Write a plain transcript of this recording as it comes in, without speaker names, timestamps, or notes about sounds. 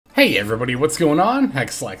Hey everybody, what's going on?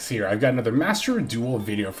 Hexlex here. I've got another Master Duel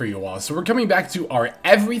video for you all. So we're coming back to our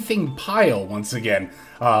everything pile once again.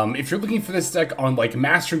 If you're looking for this deck on like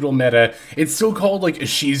Master Duel meta, it's still called like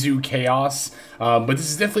Ishizu Chaos, but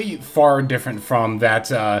this is definitely far different from that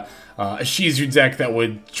Ishizu deck that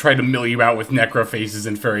would try to mill you out with Necrofaces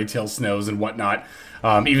and Fairy Tale Snows and whatnot.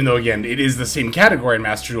 Even though, again, it is the same category in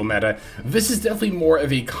Master Duel meta, this is definitely more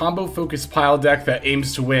of a combo-focused pile deck that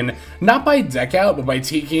aims to win, not by deck out, but by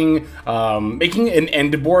taking, making an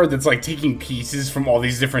end board that's like taking pieces from all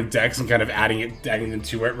these different decks and kind of adding them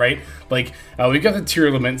to it, right? Like, we've got the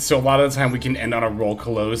Tearlaments, so a lot of the time we can end on a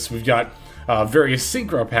Rulkallos. We've got various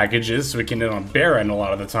synchro packages, so we can end on Baron a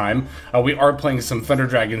lot of the time. We are playing some Thunder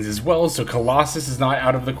Dragons as well, so Colossus is not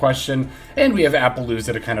out of the question. And we have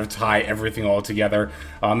Appaloosa to kind of tie everything all together,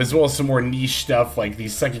 as well as some more niche stuff like the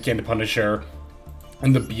Psychic Hand Punisher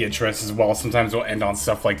and the Beatrice as well. Sometimes we'll end on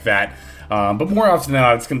stuff like that. But more often than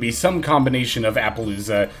not, it's going to be some combination of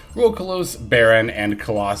Appaloosa, Rulkallos, Baron, and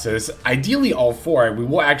Colossus. Ideally, all four. We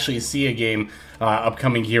will actually see a game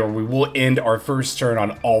upcoming here where we will end our first turn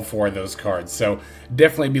on all four of those cards. So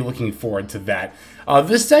definitely be looking forward to that.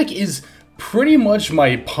 This deck is pretty much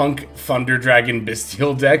my Punk Thunder Dragon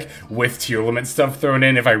Bystial deck with Tearlament stuff thrown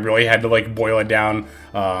in if I really had to like boil it down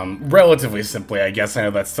relatively simply, I guess. I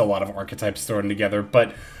know that's still a lot of archetypes thrown together,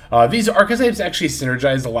 but these archetypes actually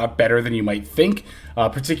synergize a lot better than you might think,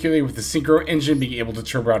 particularly with the Synchro engine being able to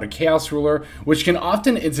turbo out a Chaos Ruler, which can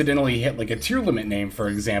often incidentally hit like a Tearlaments name, for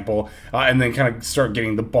example, and then kind of start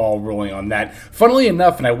getting the ball rolling on that. Funnily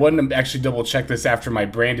enough, and I wouldn't actually double check this after my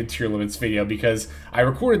branded Tearlaments video because I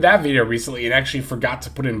recorded that video recently and actually forgot to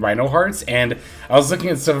put in Reinohearts, and I was looking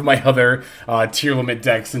at some of my other Tearlaments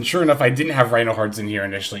decks, and sure enough, I didn't have Reinohearts in here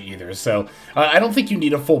initially either. So I don't think you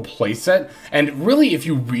need a full playset, and really, if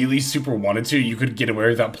you really super wanted to, you could get away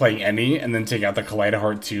without playing any and then take out the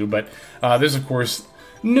Kaleidoheart too, but there's of course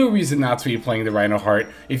no reason not to be playing the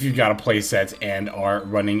Reinoheart if you've got a playset and are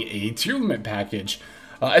running a Tearlaments package.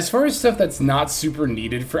 As far as stuff that's not super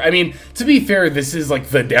needed for, I mean, to be fair, this is like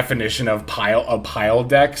the definition of a pile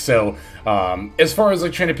deck, so as far as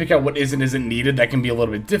like trying to pick out what is and isn't needed, that can be a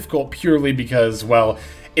little bit difficult purely because, well,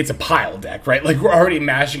 it's a pile deck, right? Like, we're already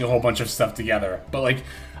mashing a whole bunch of stuff together, but like,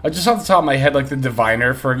 just off the top of my head, like the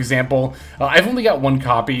Diviner, for example, I've only got one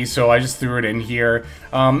copy, so I just threw it in here.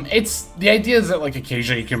 The idea is that like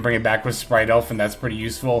occasionally you can bring it back with Sprite Elf, and that's pretty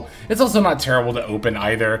useful. It's also not terrible to open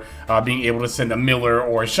either, being able to send a Miller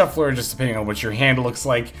or a Shuffler, just depending on what your hand looks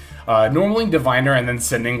like. Normally Diviner and then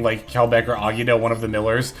sending like Kelbek or Agido, one of the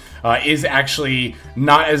Millers, is actually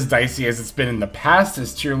not as dicey as it's been in the past,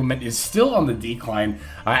 as Tearlaments is still on the decline.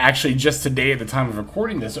 Actually, just today at the time of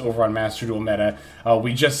recording this over on Master Duel Meta,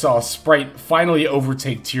 we just saw Sprite finally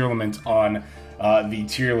overtake Tearlaments on the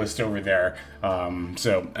tier list over there.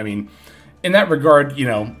 So, I mean, in that regard, you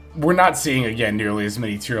know, we're not seeing, again, nearly as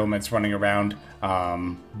many Tearlaments running around,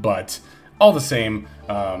 but all the same,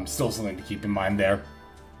 still something to keep in mind there.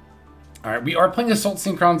 Alright, we are playing Assault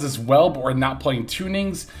Synchrons as well, but we're not playing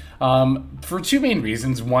tunings for two main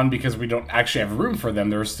reasons. One, because we don't actually have room for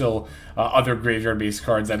them. There are still other graveyard-based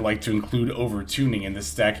cards I'd like to include over tuning in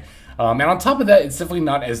this deck. And on top of that, it's definitely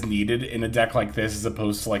not as needed in a deck like this as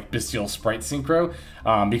opposed to like Bystial Sprite Synchro,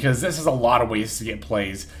 because this has a lot of ways to get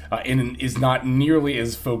plays and is not nearly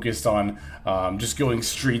as focused on just going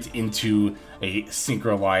straight into a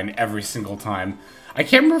Synchro line every single time. I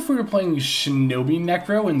can't remember if we were playing Shinobi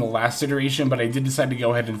Necro in the last iteration, but I did decide to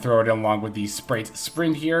go ahead and throw it in along with the Sprite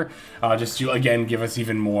Sprint here, just to, again, give us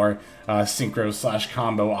even more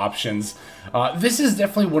synchro/combo options. This is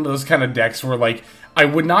definitely one of those kind of decks where, like, I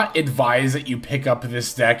would not advise that you pick up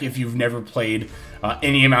this deck if you've never played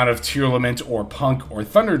any amount of Tearlaments or Punk or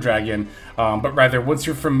Thunder Dragon, but rather once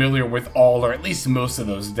you're familiar with all or at least most of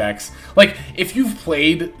those decks. Like, if you've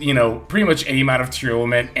played, you know, pretty much any amount of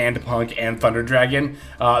Tearlaments and Punk and Thunder Dragon,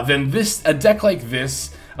 then a deck like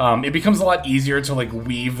this, it becomes a lot easier to like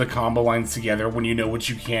weave the combo lines together when you know what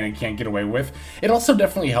you can and can't get away with. It also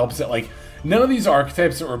definitely helps that like none of these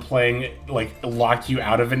archetypes that we're playing like lock you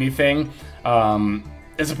out of anything.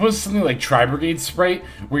 As opposed to something like Tri-Brigade Sprite,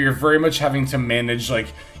 where you're very much having to manage, like,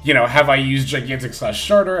 you know, have I used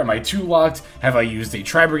Gigantic/Starter? Am I too locked? Have I used a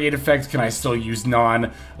Tri-Brigade effect? Can I still use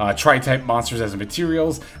non-Tri-type monsters as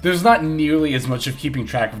materials? There's not nearly as much of keeping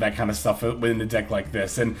track of that kind of stuff within a deck like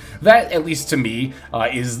this, and that, at least to me,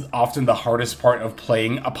 is often the hardest part of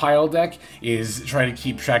playing a pile deck, is trying to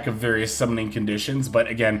keep track of various summoning conditions, but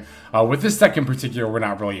again, with this deck in particular, we're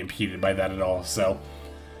not really impeded by that at all, so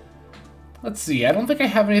Let's see, I don't think I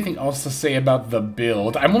have anything else to say about the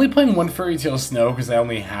build. I'm only playing one Fairy Tale Snow because I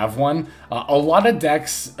only have one. A lot of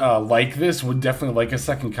decks like this would definitely like a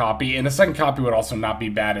second copy, and a second copy would also not be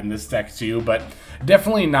bad in this deck too, but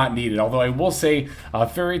definitely not needed. Although I will say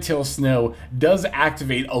Fairy Tale Snow does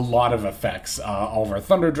activate a lot of effects. All of our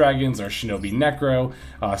Thunder Dragons, our Shinobi Necro,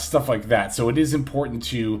 stuff like that. So it is important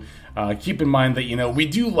to keep in mind that, you know, we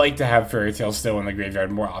do like to have Fairy Tale Snow in the graveyard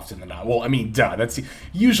more often than not. Well, I mean, duh, that's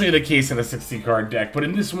usually the case in a 60-card deck, but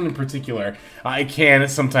in this one in particular, it can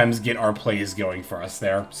sometimes get our plays going for us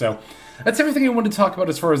there. So that's everything I wanted to talk about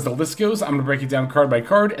as far as the list goes. I'm going to break it down card by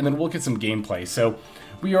card, and then we'll look at some gameplay. So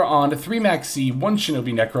we are on 3 Maxx, 1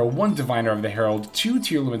 Shinobi Necro, 1 Diviner of the Herald, 2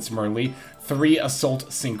 Tearlaments Merrli, 3 Assault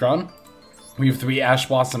Synchron. We have 3 Ash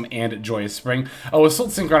Blossom and Joyous Spring. Oh, Assault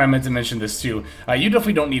Synchron, I meant to mention this too. You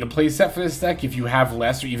definitely don't need a playset for this deck. If you have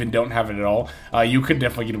less or even don't have it at all, you could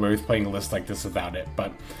definitely get away with playing a list like this without it.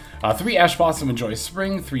 But 3 Ash Blossom and Joyous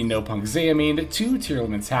Spring, 3 Noh-P.U.N.K, Amin, 2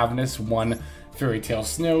 Tearlaments Havnis, 1 Fairy Tale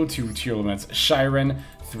Snow, 2 Tearlaments Shcieren,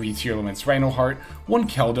 3 Tearlaments Reinoheart, 1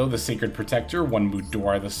 Keldo, the Sacred Protector, 1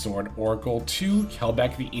 Mudora, the Sword Oracle, 2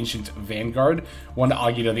 Kelbek, the Ancient Vanguard, 1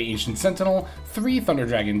 Agido, the Ancient Sentinel, 3 Thunder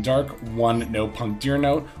Dragondark, 1 Noh-P.U.N.K Deer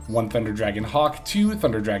Note, 1 Thunder Dragonhawk, 2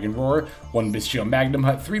 Thunder Dragonroar, 1 Bystial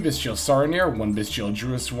Magnamhut, 3 Bystial Saronir, 1 Bystial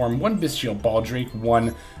Druiswarm, 1 Bystial Baldrake,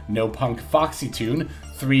 1 Noh-P.U.N.K Foxy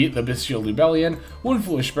 3 the Bystial Lubellion, 1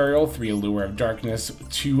 Foolish Burial, 3 Allure of Darkness,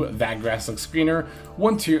 2 That Grass-Looks Greener,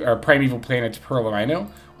 1 Primeval Planet Perlerieno,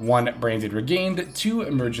 1 Branded Regained, 2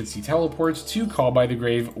 Emergency Teleports, 2 Call by the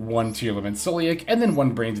Grave, 1 Tearlaments Celiac, and then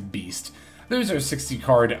 1 Branded Beast. There's our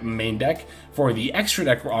 60-card main deck. For the extra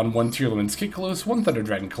deck, we're on 1 Tearlaments Kitkallos, 1 Thunder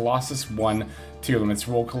Dragon Colossus, 1 Tearlaments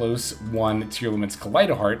Rulkallos, 1 Tearlaments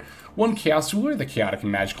Kaleidoheart, 1 Chaos Ruler, the Chaotic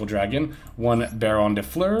and Magical Dragon, 1 Baron de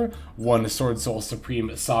Fleur, 1 Sword Soul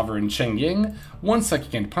Supreme Sovereign Cheng-Ying, 1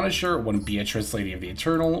 Psychic and Punisher, 1 Beatrice Lady of the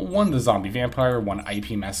Eternal, 1 the Zombie Vampire, 1 IP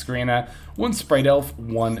Masquerena, 1 Sprite Elf,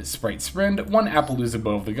 1 Sprite Sprint, 1 Appaloosa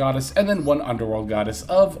Bow of the Goddess, and then 1 Underworld Goddess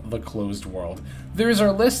of the Closed World. There's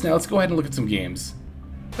our list. Now let's go ahead and look at some games.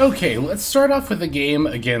 Okay, let's start off with a game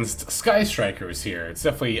against Sky Strikers here. It's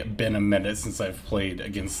definitely been a minute since I've played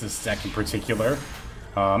against this deck in particular.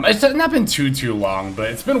 It's not been too long, but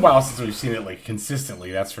it's been a while since we've seen it like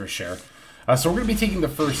consistently, that's for sure. So we're going to be taking the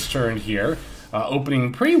first turn here,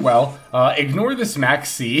 opening pretty well. Ignore this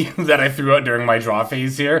Maxx that I threw out during my draw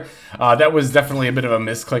phase here. That was definitely a bit of a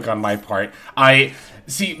misclick on my part.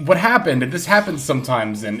 See, what happened, and this happens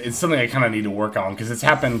sometimes, and it's something I kind of need to work on, because it's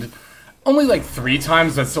happened only like 3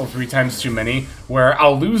 times, but still 3 times too many, where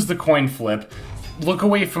I'll lose the coin flip, look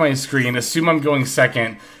away from my screen, assume I'm going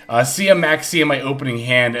second, see a Maxx in my opening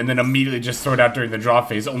hand, and then immediately just throw it out during the draw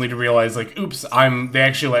phase, only to realize, like, oops, they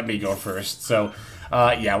actually let me go first. So,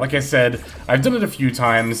 yeah, like I said, I've done it a few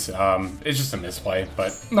times. It's just a misplay,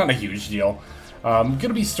 but not a huge deal. I'm going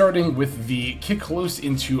to be starting with the Kitkallos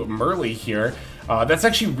into Merrli here. That's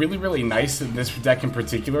actually really nice in this deck in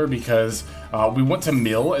particular because we want to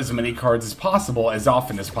mill as many cards as possible, as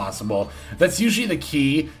often as possible. That's usually the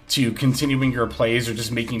key to continuing your plays or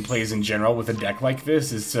just making plays in general with a deck like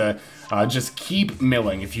this, is to just keep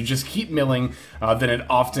milling. If you just keep milling, then it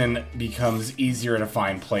often becomes easier to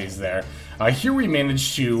find plays there. Here we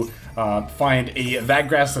managed to find a That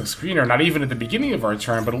Grass-Looks Greener, not even at the beginning of our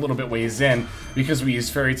turn, but a little bit ways in, because we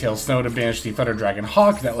used Fairy Tale Snow to banish the Thunder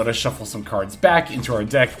Dragonhawk. That let us shuffle some cards back into our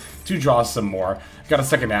deck to draw some more. Got a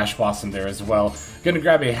second Ash Blossom there as well. Gonna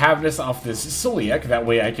grab a Havnis off this Celiac, that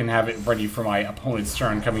way I can have it ready for my opponent's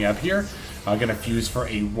turn coming up here. Gonna fuse for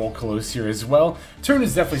a Rulkallos here as well. Turn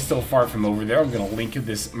is definitely still far from over there. I'm gonna link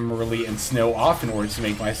this Merrli and Snow off in order to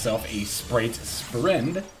make myself a Sprite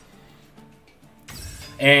Sprint.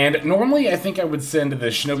 And normally I think I would send the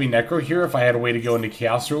Shinobi Necro here if I had a way to go into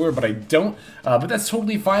Chaos Ruler, but I don't. But that's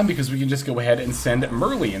totally fine because we can just go ahead and send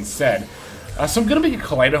Merrli instead. So I'm going to make a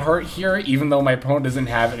Kaleidoheart here, even though my opponent doesn't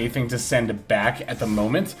have anything to send back at the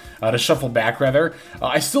moment, to shuffle back rather.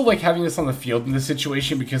 I still like having this on the field in this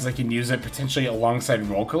situation because I can use it potentially alongside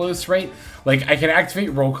Rulkallos, right? Like, I can activate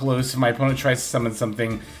Rulkallos if my opponent tries to summon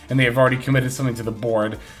something and they have already committed something to the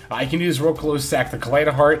board. I can use Rulkallos, sack the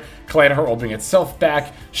Kaleidoheart, Kaleidoheart will bring itself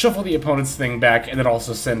back, shuffle the opponent's thing back, and then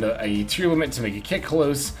also send a Tearlaments to make a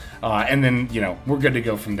Kitkallos, and then, you know, we're good to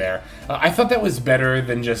go from there. I thought that was better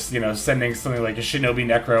than just, you know, sending something like a Shinobi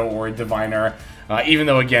Necro or a Diviner, even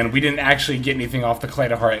though, again, we didn't actually get anything off the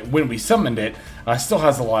Kaleidoheart when we summoned it. Still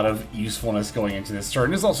has a lot of usefulness going into this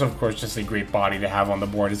turn. It's also, of course, just a great body to have on the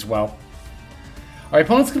board as well. Our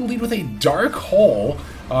opponent's going to lead with a Dark Hole.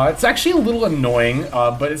 It's actually a little annoying,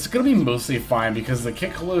 but it's going to be mostly fine because the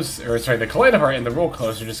Kitkallos, or sorry, the Kaleidoheart and the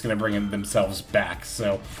Rulkallos are just going to bring themselves back.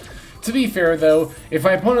 So, to be fair though, if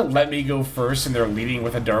my opponent let me go first and they're leading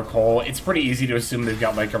with a Dark Hole, it's pretty easy to assume they've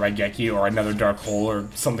got like a Raigeki or another Dark Hole or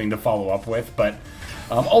something to follow up with, but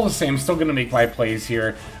all the same, still going to make my plays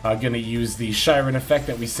here. Going to use the Shcieren effect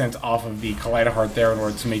that we sent off of the Kaleidoheart there in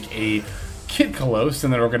order to make a Kitkallos,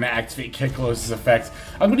 and then we're going to activate Kitkallos' effect.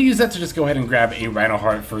 I'm going to use that to just go ahead and grab a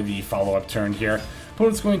Reinoheart for the follow-up turn here.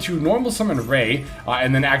 Opponent's going to normal summon Ray,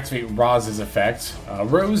 and then activate Roz's effect.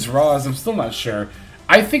 Rose, Roz, I'm still not sure.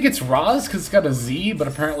 I think it's Roz because it's got a Z, but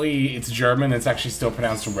apparently it's German. It's actually still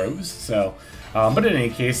pronounced Rose, so... but in any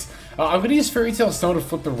case, I'm going to use Fairy Tail Snow to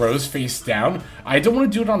flip the Rose face down. I don't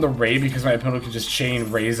want to do it on the Ray because my opponent can just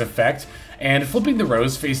chain Ray's effect. And flipping the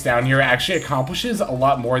Rose face down here actually accomplishes a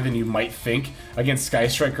lot more than you might think against Sky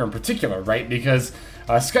Striker in particular, right? Because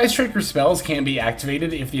Sky Striker spells can be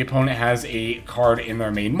activated if the opponent has a card in their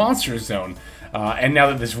main monster zone. And now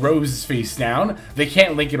that this Rose is face down, they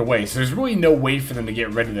can't link it away. So there's really no way for them to get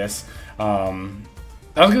rid of this.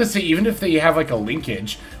 I was going to say, even if they have like a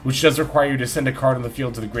linkage, which does require you to send a card on the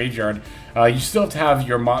field to the graveyard, you still have to have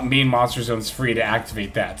your main monster zones free to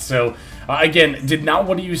activate that. So, again, did not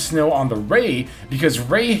want to use Snow on the Ray, because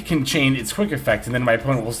Ray can chain its quick effect, and then my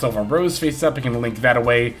opponent will still have a Rose face up and can link that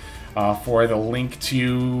away for the link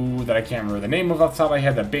to, that I can't remember the name of off the top of my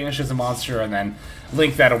head, that banishes a monster, and then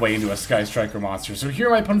link that away into a Sky Striker monster. So here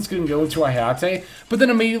my opponent's going to go into a Hayate, but then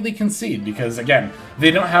immediately concede, because again,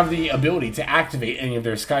 they don't have the ability to activate any of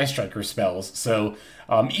their Sky Striker spells. So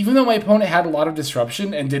even though my opponent had a lot of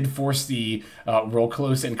disruption and did force the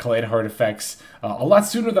Rulkallos and Kaleidoheart effects a lot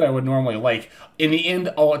sooner than I would normally like, in the end,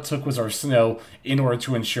 all it took was our Snow in order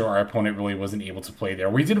to ensure our opponent really wasn't able to play there.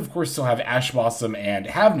 We did, of course, still have Ash Blossom and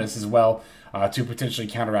Havnis as well to potentially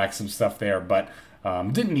counteract some stuff there, but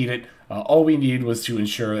didn't need it. All we needed was to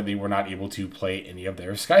ensure that they were not able to play any of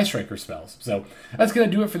their Sky Striker spells. So that's going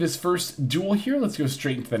to do it for this first duel here. Let's go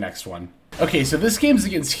straight into the next one. Okay, so this game's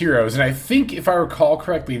against Heroes, and I think, if I recall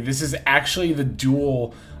correctly, this is actually the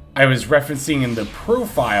duel I was referencing in the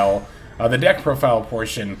profile, the deck profile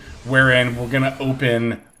portion, wherein we're going to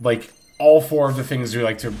open, like, all four of the things we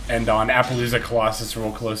like to end on: Appaloosa, Colossus,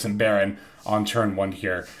 Rulkallos, and Baron on turn 1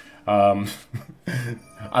 here. I'm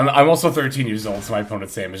also 13 years old, so my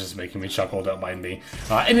opponent's Sam is just making me chuckle, don't mind me.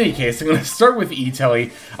 In any case, I'm going to start with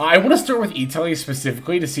E-Telly. I want to start with E-Telly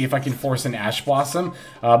specifically to see if I can force an Ash Blossom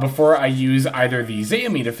before I use either the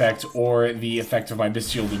Amin effect or the effect of my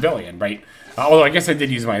Bystial Lubellion, right? Although I guess I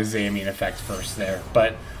did use my Amin effect first there,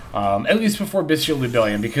 but at least before Bystial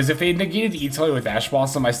Lubellion, because if they negated E-Telly with Ash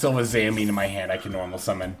Blossom, I still have a Amin in my hand I can normal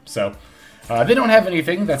summon. So, they don't have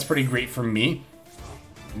anything. That's pretty great for me.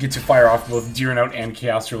 Get to fire off both Deer Note and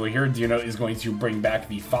Chaos Ruler here. Deer Note is going to bring back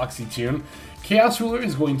the Foxy tune. Chaos Ruler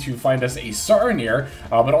is going to find us a Saronir,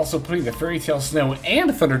 but also putting the Fairy Tail Snow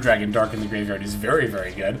and Thunder Dragondark in the graveyard is very,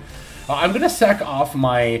 very good. I'm going to sack off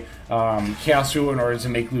my Chaos Ruler in order to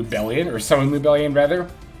make Lubellion, or summon Lubellion rather.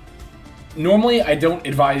 Normally, I don't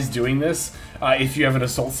advise doing this if you have an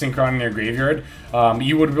Assault Synchron in your graveyard.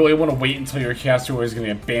 You would really want to wait until your Chaos Ruler is going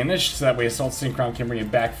to get banished, so that way Assault Synchron can bring it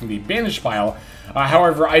back from the banish pile.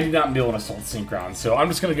 However, I did not mill an Assault Synchron, so I'm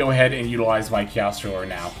just going to go ahead and utilize my Chaos Ruler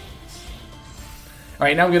now.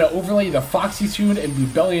 Alright, now I'm going to overlay the Foxy Tune and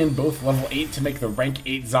Lubellion, both level 8, to make the rank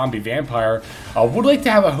 8 Zombie Vampire. Would like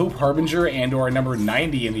to have a Hope Harbinger and or a number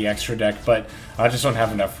 90 in the extra deck, but I just don't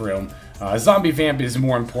have enough room. Zombie Vamp is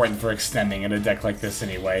more important for extending in a deck like this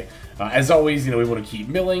anyway. As always, we want to keep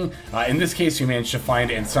milling. In this case, we managed to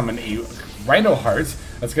find and summon a Reinoheart.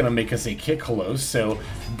 That's going to make us a Kitkallos, so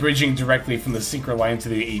bridging directly from the Synchro line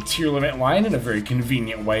to a Tearlaments line in a very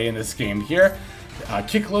convenient way in this game here.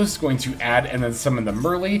 Kitkallos is going to add and then summon the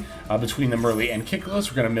Merrli. Between the Merrli and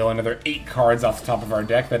Kitkallos, we're going to mill another 8 cards off the top of our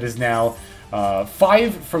deck. That is now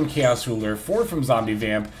 5 from Chaos Ruler, 4 from Zombie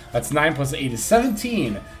Vamp. That's 9 plus 8 is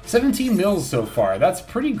 17. 17 mills so far. That's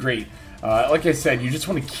pretty great. Like I said, you just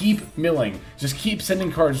want to keep milling. Just keep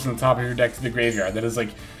sending cards from the top of your deck to the graveyard. That is like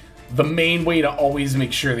the main way to always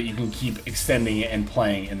make sure that you can keep extending it and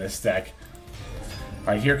playing in this deck.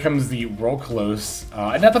 Alright, here comes the Rulkallos.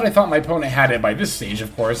 Not that I thought my opponent had it by this stage,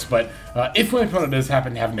 of course, but if my opponent does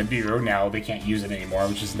happen to have Nibiru, now they can't use it anymore,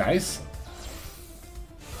 which is nice.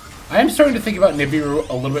 I am starting to think about Nibiru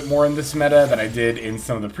a little bit more in this meta than I did in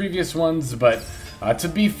some of the previous ones, but to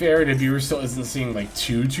be fair, Nibiru still isn't seeing like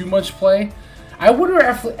too much play. I wonder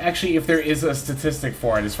actually if there is a statistic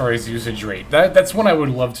for it as far as usage rate. That's one I would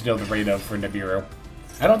love to know the rate of for Nibiru.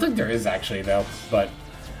 I don't think there is actually though, but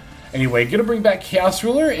Anyway, gonna bring back Chaos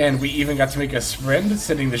Ruler, and we even got to make a sprint,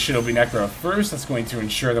 sending the Shinobi Necro first. That's going to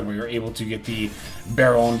ensure that we are able to get the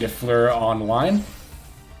Baron de Fleur online.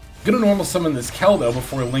 Gonna normal summon this Keldo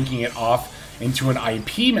before linking it off into an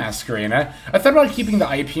IP Masquerena. I thought about keeping the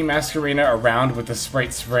IP Masquerena around with the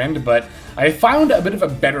Sprite's Friend, but I found a bit of a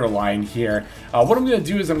better line here. What I'm going to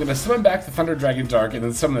do is I'm going to summon back the Thunder Dragondark and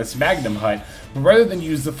then summon this Magnamhut. But rather than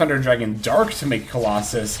use the Thunder Dragondark to make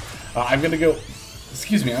Colossus, I'm going to go...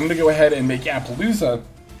 Excuse me, I'm going to go ahead and make Appaloosa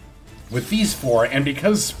with these four. And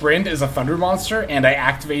because Sprint is a Thunder monster and I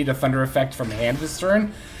activate a Thunder effect from hand this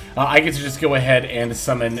turn, I get to just go ahead and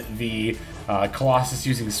summon the Colossus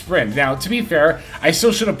using Sprint. Now, to be fair, I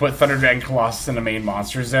still should have put Thunder Dragon Colossus in the main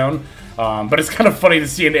monster zone, but it's kind of funny to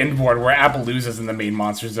see an end board where Appaloosa's in the main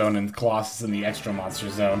monster zone and Colossus in the extra monster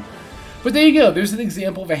zone. But there you go, there's an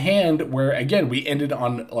example of a hand where, again, we ended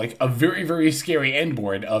on like a very, very scary end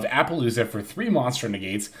board of Appaloosa for 3 monster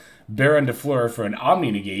negates, Baron de Fleur for an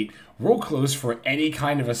Omni negate, Rulkallos for any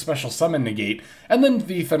kind of a special summon negate, and then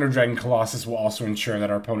the Thunder Dragon Colossus will also ensure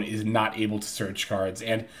that our opponent is not able to search cards.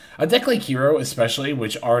 And a deck like Hero, especially,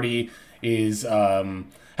 which already is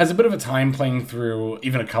has a bit of a time playing through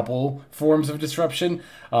even a couple forms of disruption,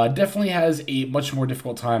 definitely has a much more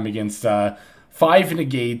difficult time against 5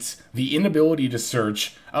 negates, the inability to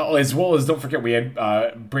search, as well as, don't forget, we had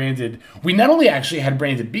we not only actually had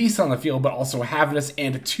branded beasts on the field, but also Havnis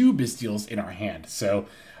and 2 Bystials in our hand. So,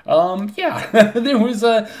 yeah, there was,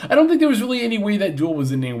 I don't think there was really any way that duel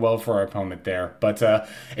was ending well for our opponent there. But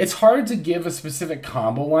it's hard to give a specific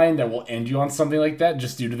combo line that will end you on something like that,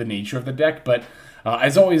 just due to the nature of the deck. But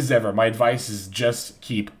as always ever, my advice is just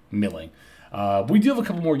keep milling. We do have a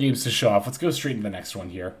couple more games to show off. Let's go straight into the next one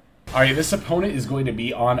here. Alright, this opponent is going to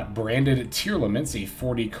be on branded Tearlaments, a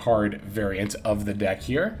 40-card variant of the deck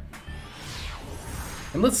here.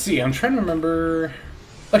 And let's see, I'm trying to remember...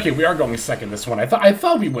 Okay, we are going second this one. I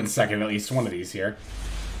thought we went second at least one of these here.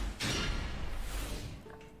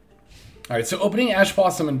 Alright, so opening Ash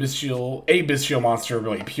Blossom and Bystial monster,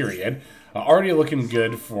 really, period. Already looking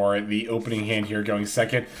good for the opening hand here, going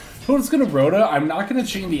second. Opponent's going to Rhoda. I'm not going to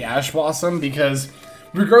chain the Ash Blossom because...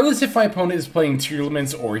 regardless if my opponent is playing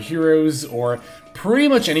Tearlaments or Heroes or pretty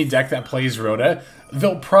much any deck that plays Rhoda,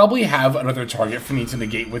 they'll probably have another target for me to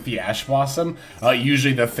negate with the Ash Blossom,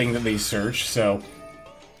 usually the thing that they search, so...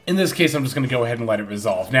 in this case, I'm just going to go ahead and let it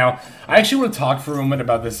resolve. Now, I actually want to talk for a moment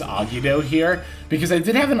about this Agido here, because I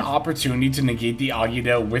did have an opportunity to negate the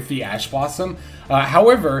Agido with the Ash Blossom.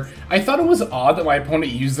 However, I thought it was odd that my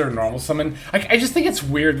opponent used their normal summon. I just think it's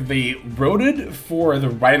weird that they roted for the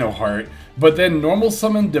Reinoheart, but then normal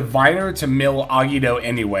summon Diviner to mill Agido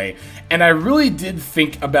anyway. And I really did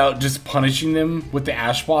think about just punishing them with the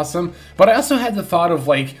Ash Blossom, but I also had the thought of,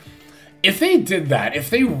 like, if they did that, if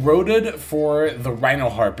they roted for the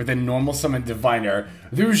Reinoheart, but then normal summon Diviner,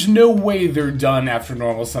 there's no way they're done after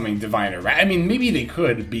normal summoning Diviner, right? I mean, maybe they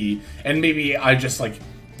could be, and maybe I just, like,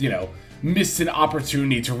 you know, missed an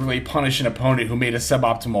opportunity to really punish an opponent who made a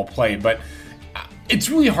suboptimal play, but it's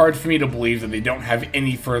really hard for me to believe that they don't have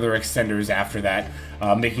any further extenders after that,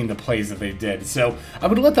 making the plays that they did. So I'm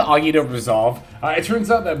going to let the Agido resolve. It turns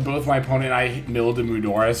out that both my opponent and I milled a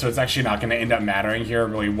Mudora, so it's actually not going to end up mattering here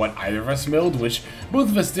really what either of us milled, which both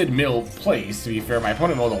of us did mill plays, to be fair. My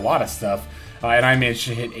opponent milled a lot of stuff, and I managed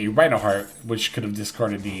to hit a Reinoheart, which could have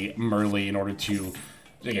discarded the Merrli in order to,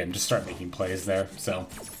 again, just start making plays there, so...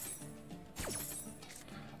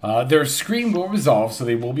 their Scream will resolve, so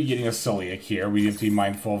they will be getting a Soliac here. We have to be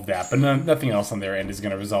mindful of that, but nothing else on their end is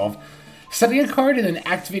going to resolve. Setting a card and then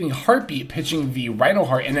activating Heartbeat, pitching the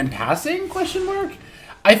Reinoheart, and then passing? Question mark?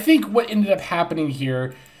 I think what ended up happening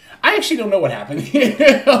here... I actually don't know what happened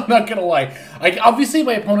here. I'm not going to lie. Like, obviously,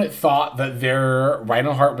 my opponent thought that their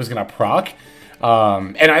Reinoheart was going to proc.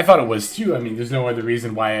 And I thought it was too. I mean, there's no other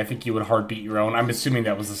reason why I think you would Heartbeat your own. I'm assuming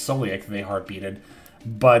that was the Soliac that they Heartbeated.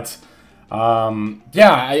 But...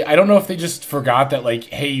 yeah, I don't know if they just forgot that, like,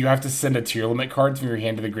 hey, you have to send a Tearlaments card from your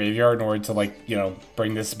hand to the graveyard in order to, like, you know,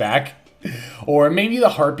 bring this back. Or maybe the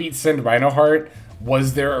Heartbeat send Reinoheart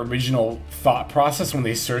was their original thought process when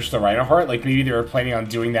they searched the Reinoheart. Like, maybe they were planning on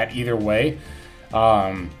doing that either way.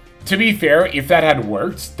 To be fair, if that had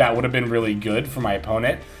worked, that would have been really good for my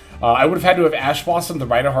opponent. I would have had to have Ash Blossom the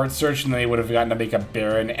Reinoheart search, and then they would have gotten to make a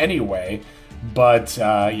Baron anyway. But,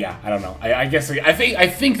 yeah, I don't know. I guess, I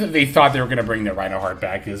think that they thought they were going to bring the Reinoheart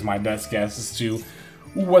back is my best guess as to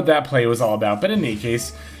what that play was all about. But in any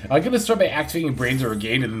case, I'm going to start by activating Brains or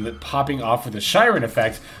Regain and then popping off with the Shcieren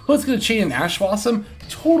effect. Well, it's going to chain an Ash Blossom.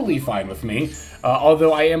 Totally fine with me.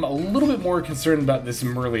 although I am a little bit more concerned about this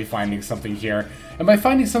Merrli finding something here. And by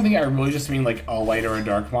finding something, I really just mean like a light or a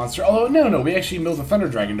dark monster. Although, no, we actually milled the Thunder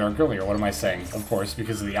Dragondark earlier. What am I saying? Of course,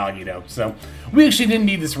 because of the Agido. So, we actually didn't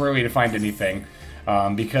need this Merrli to find anything.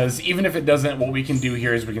 Because even if it doesn't, what we can do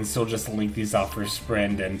here is we can still just link these out for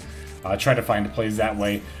Sprint and try to find plays that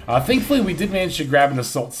way. Thankfully, we did manage to grab an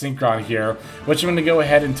Assault Synchron here, which I'm going to go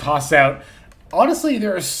ahead and toss out. Honestly,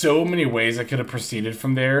 there are so many ways I could have proceeded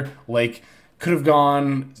from there. Like, could have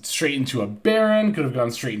gone straight into a Baron, could have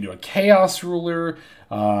gone straight into a Chaos Ruler,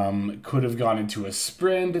 could have gone into a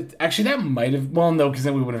Sprint. Actually, that might have... Well, no, because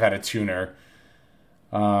then we would have had a tuner.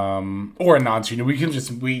 Or a non-tuner. We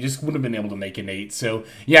just wouldn't have been able to make an 8. So,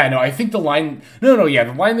 yeah, no, I think the line... Yeah,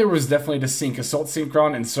 the line there was definitely to sync Assault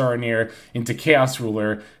Synchron and Saronir into Chaos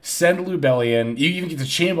Ruler, send Lubellion. You even get to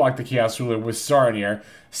chain block the Chaos Ruler with Saronir,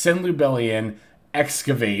 send Lubellion,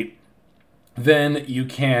 excavate. Then you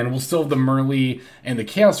can... We'll still have the Merrli and the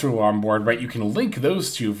Chaos Ruler on board, right? You can link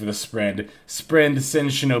those two for the Sprint, send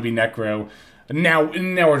Shinobi Necro. Now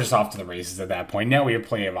we're just off to the races at that point. Now we have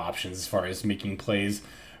plenty of options as far as making plays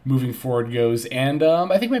moving forward goes. And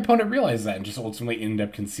I think my opponent realized that and just ultimately ended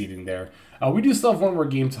up conceding there. We do still have one more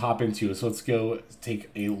game to hop into, so let's go take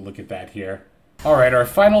a look at that here. Alright, our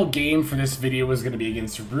final game for this video is going to be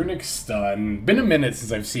against Runic Stun. Been a minute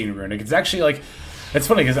since I've seen Runic. It's actually like... It's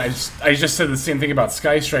funny because I just said the same thing about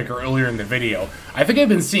Sky Striker earlier in the video. I think I've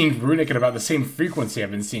been seeing Runic at about the same frequency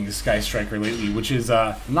I've been seeing Sky Striker lately, which is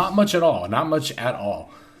not much at all. Not much at all.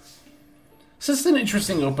 So this is an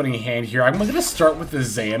interesting opening hand here. I'm going to start with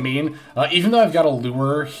the Amin. Even though I've got a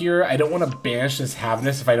Lure here, I don't want to banish this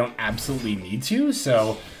Havnis if I don't absolutely need to.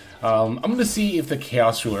 So I'm going to see if the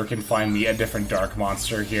Chaos Ruler can find me a different Dark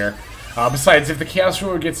Monster here. Besides, if the Chaos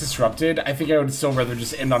Ruler gets disrupted, I think I would still rather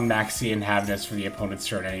just end on Maxx and Havnis for the opponent's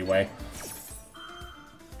turn anyway.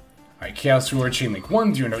 Alright, Chaos Ruler, Chainlink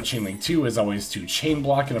 1, do note Chainlink 2 is always to Chain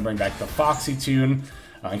Block, and I'll bring back the Foxy Tune,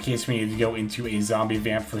 in case we need to go into a Zombie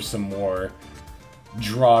Vamp for some more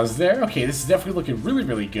draws there. Okay, this is definitely looking really,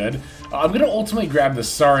 really good. I'm going to ultimately grab the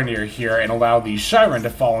Saronir here and allow the Shcieren to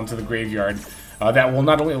fall into the graveyard. That will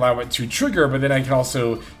not only allow it to trigger, but then I can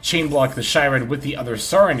also chain block the Shcieren with the other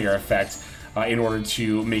Saronir effect in order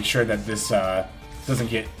to make sure that this doesn't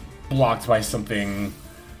get blocked by something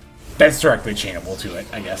that's directly chainable to it,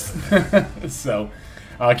 I guess. So,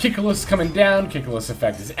 Kitkallos coming down, Kitkallos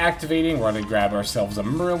effect is activating. We're going to grab ourselves a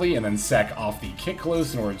Merrli and then sack off the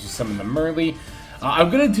Kitkallos in order to summon the Merrli. I'm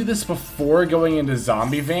going to do this before going into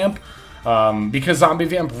Zombie Vamp. Because Zombie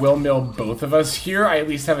Vamp will mill both of us here, I at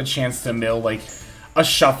least have a chance to mill, like, a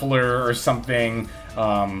Shuffler or something,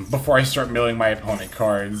 before I start milling my opponent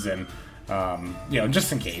cards, and, you know,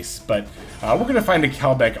 just in case. But, we're gonna find a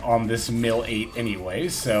Kelbek on this mill 8 anyway,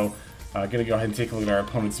 so, gonna go ahead and take a look at our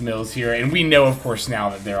opponent's mills here, and we know, of course,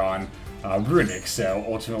 now that they're on, Runic, so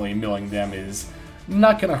ultimately milling them is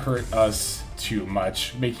not gonna hurt us too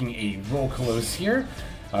much. Making a Rulkallos here.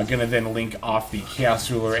 Gonna then link off the Chaos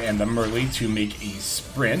Ruler and the Merrli to make a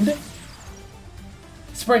Sprint.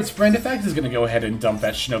 Sprint effect is gonna go ahead and dump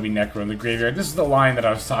that Shinobi Necro in the graveyard. This is the line that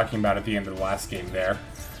I was talking about at the end of the last game there.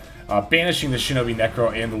 Banishing the Shinobi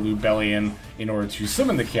Necro and the Lubellion in order to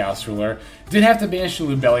summon the Chaos Ruler. Did have to banish the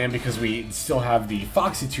Lubellion because we still have the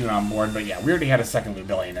Foxy Tune on board, but yeah, we already had a second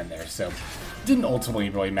Lubellion in there, so didn't ultimately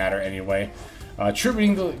really matter anyway.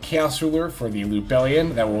 Tributing the Chaos Ruler for the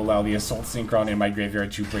Lubellion. That will allow the Assault Synchron in my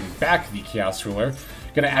graveyard to bring back the Chaos Ruler.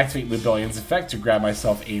 Gonna activate Lubellion's effect to grab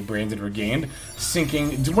myself a Branded Regained.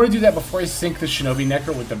 Sinking. Do want to do that before I sink the Shinobi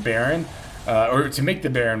Necro with the Baron. Or to make the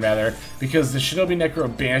Baron, rather. Because the Shinobi Necro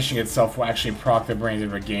banishing itself will actually proc the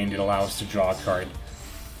Branded Regained and allow us to draw a card.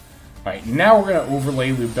 Alright, now we're gonna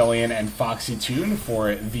overlay Lubellion and Foxy Tune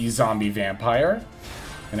for the Zombie Vampire.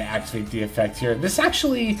 Gonna activate the effect here. This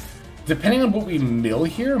actually, depending on what we mill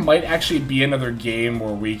here, might actually be another game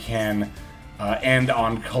where we can end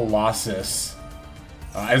on Colossus,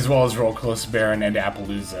 as well as Rulkallos, Baron, and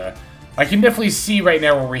Appaloosa. I can definitely see right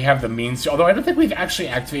now where we have the means to, although I don't think we've actually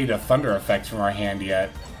activated a Thunder effect from our hand yet.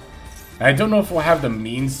 And I don't know if we'll have the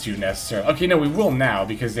means to necessarily. Okay, no, we will now,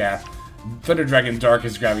 because, yeah, Thunder Dragondark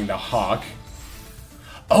is grabbing the Hawk.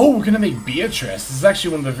 Oh, we're gonna make Beatrice. This is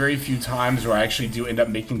actually one of the very few times where I actually do end up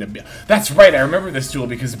making the... That's right, I remember this duel,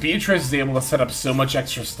 because Beatrice is able to set up so much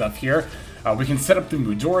extra stuff here. We can set up the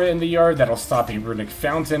Mudora in the yard. That'll stop a Runic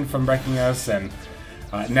Fountain from wrecking us, and...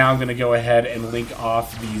 now I'm going to go ahead and link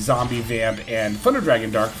off the Zombie Vamp and Thunder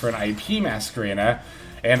Dragondark for an IP Masquerena.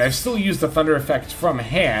 And I've still used the Thunder effect from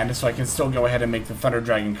hand, so I can still go ahead and make the Thunder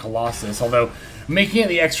Dragon Colossus. Although, making it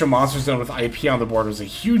the extra Monster Zone with IP on the board was a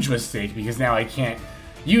huge mistake, because now I can't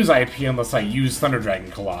use IP unless I use Thunder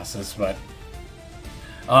Dragon Colossus. But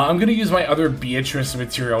I'm going to use my other Beatrice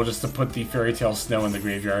material just to put the Fairy Tale Snow in the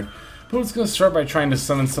graveyard. Opponent's going to start by trying to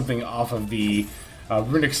summon something off of the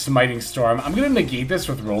Runic Smiting Storm. I'm going to negate this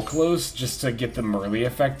with Rulkallos just to get the Merrli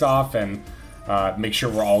effect off and make sure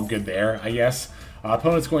we're all good there, I guess.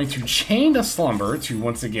 Opponent's going to Chain a Slumber to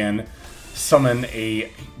once again summon a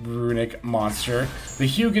Runic monster. The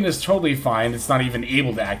Hugin is totally fine. It's not even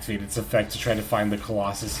able to activate its effect to try to find the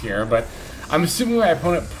Colossus here, but I'm assuming my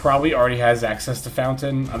opponent probably already has access to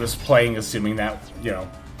Fountain. I'm just assuming that, you know,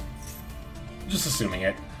 just assuming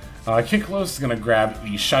it. Kitkallos is going to grab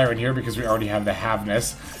the Shcieren here because we already have the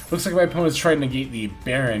Havnis. Looks like my opponent's trying to negate the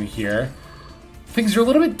Baron here. Things are a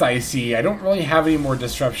little bit dicey. I don't really have any more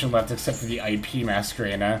disruption left except for the IP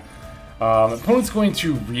Masquerena. Opponent's going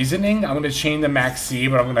to Reasoning. I'm going to chain the Maxx,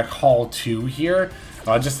 but I'm going to call 2 here,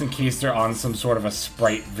 just in case they're on some sort of a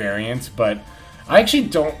Sprite variant. But I actually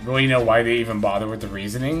don't really know why they even bother with the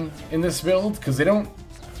Reasoning in this build, because they don't...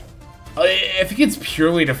 I think it's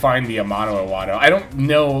purely to find the Amano Iwado. I don't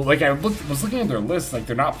know, like, I was looking at their list, like,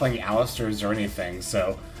 they're not playing Alistairs or anything,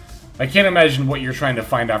 so I can't imagine what you're trying to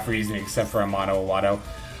find off Reasoning except for Amano Iwado.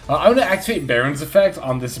 I'm going to activate Baron's effect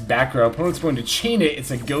on this back row. Opponent's going to chain it.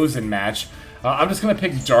 It's a Gozen match. I'm just going to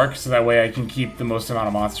pick Dark so that way I can keep the most amount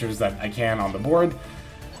of monsters that I can on the board.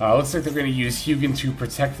 Looks like they're going to use Hugin to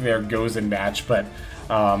protect their Gozen match, but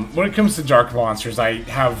when it comes to Dark monsters, I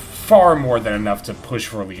have far more than enough to push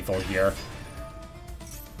for lethal here.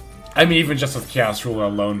 I mean, even just with Chaos Ruler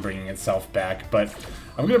alone bringing itself back, but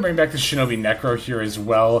I'm going to bring back the Shinobi Necro here as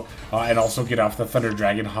well, and also get off the Thunder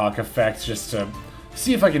Dragonhawk effect just to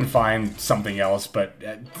see if I can find something else, but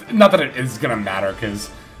not that it is going to matter, because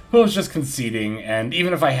I was just conceding, and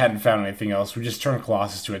even if I hadn't found anything else, we just turn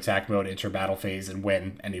Colossus to attack mode, enter battle phase, and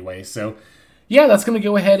win anyway. So, yeah, that's going to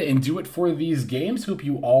go ahead and do it for these games. Hope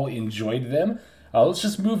you all enjoyed them. Let's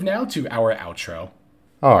just move now to our outro.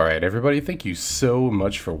 Alright everybody, thank you so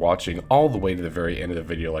much for watching all the way to the very end of the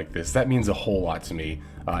video like this. That means a whole lot to me.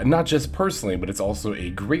 Not just personally, but it's also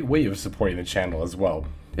a great way of supporting the channel as well.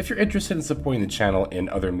 If you're interested in supporting the channel in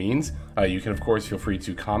other means, you can of course feel free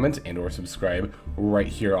to comment and or subscribe right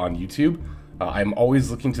here on YouTube. I'm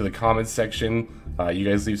always looking to the comments section. You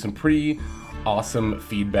guys leave some pretty awesome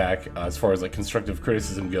feedback as far as like constructive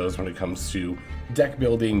criticism goes when it comes to deck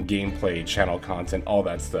building, gameplay, channel content, all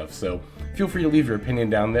that stuff. So feel free to leave your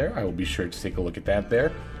opinion down there. I will be sure to take a look at that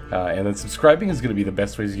there. And then subscribing is going to be the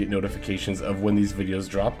best way to get notifications of when these videos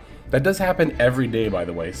drop. That does happen every day, by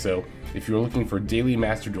the way, so if you're looking for daily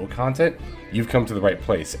Master Duel content, you've come to the right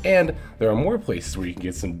place. And there are more places where you can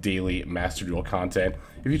get some daily Master Duel content.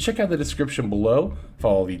 If you check out the description below,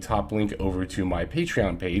 follow the top link over to my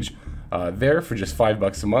Patreon page. There, for just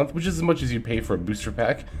 $5 a month, which is as much as you pay for a booster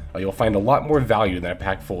pack, you'll find a lot more value than a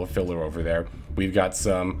pack full of filler over there. We've got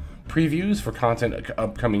some previews for content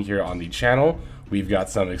upcoming here on the channel. We've got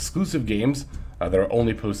some exclusive games that are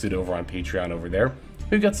only posted over on Patreon over there.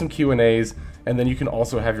 We've got some Q&As, and then you can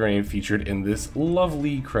also have your name featured in this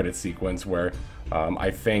lovely credit sequence where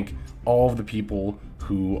I thank all of the people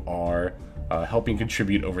who are helping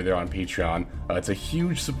contribute over there on Patreon. It's a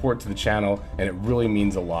huge support to the channel, and it really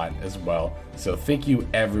means a lot as well. So thank you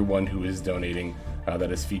everyone who is donating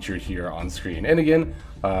that is featured here on screen. And again,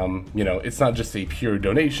 you know, it's not just a pure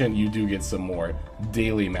donation, you do get some more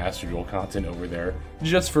daily Master Duel content over there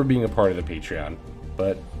just for being a part of the Patreon.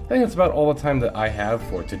 But I think that's about all the time that I have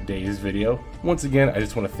for today's video. Once again, I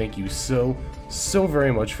just want to thank you so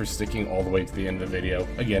very much for sticking all the way to the end of the video.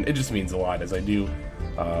 Again, it just means a lot, as I do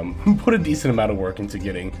put a decent amount of work into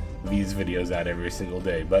getting these videos out every single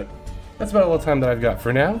day. But that's about all the time that I've got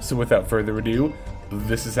for now, so without further ado,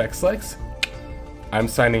 this is Xlex. I'm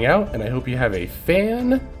signing out, and I hope you have a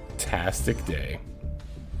fantastic day.